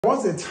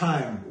Was a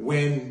time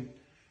when,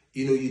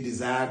 you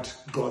desired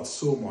God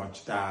so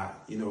much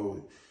that,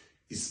 you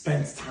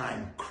spent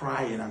time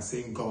crying and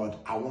saying, God,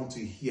 I want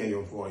to hear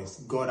your voice.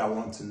 God, I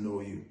want to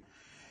know you.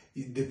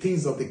 The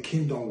things of the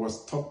kingdom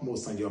was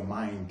topmost on your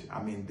mind.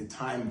 I mean, the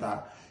time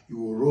that you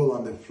will roll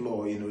on the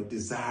floor,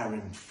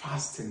 desiring,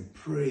 fasting,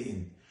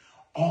 praying,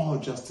 all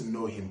just to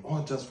know him,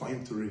 all just for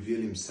him to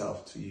reveal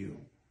himself to you.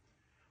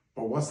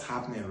 But what's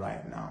happening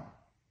right now?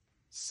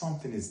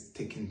 Something is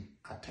taking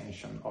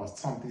attention, or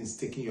something is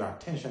taking your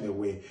attention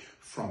away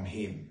from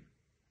him.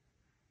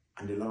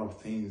 And a lot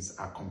of things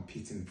are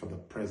competing for the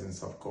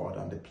presence of God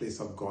and the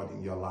place of God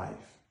in your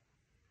life.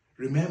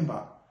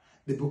 Remember,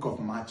 the book of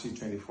Matthew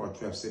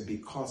 24:12 said,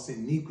 because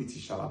iniquity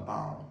shall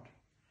abound,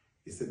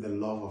 it said the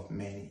love of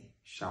many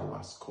shall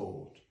wax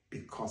cold.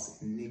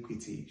 Because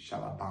iniquity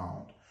shall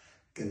abound,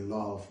 the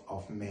love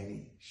of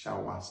many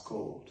shall wax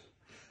cold.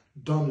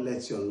 Don't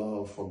let your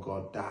love for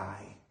God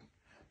die.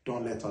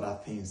 Don't let other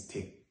things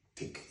take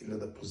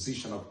the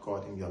position of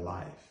God in your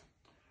life.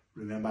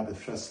 Remember the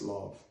first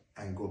love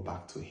and go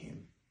back to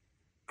him.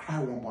 Cry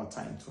one more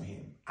time to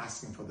him.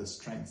 Ask him for the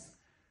strength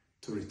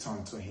to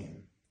return to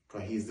him,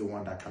 because he's the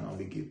one that can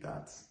only give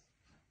that.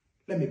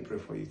 Let me pray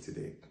for you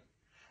today.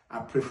 I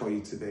pray for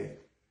you today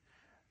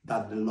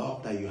that the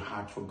love that you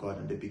had for God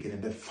in the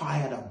beginning, the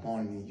fire that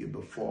burned in you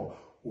before,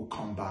 will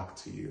come back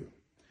to you.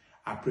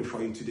 I pray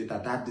for you today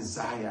that that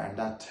desire and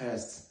that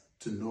thirst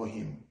to know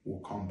him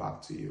will come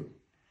back to you.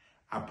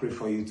 I pray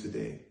for you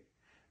today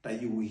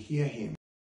that you will hear him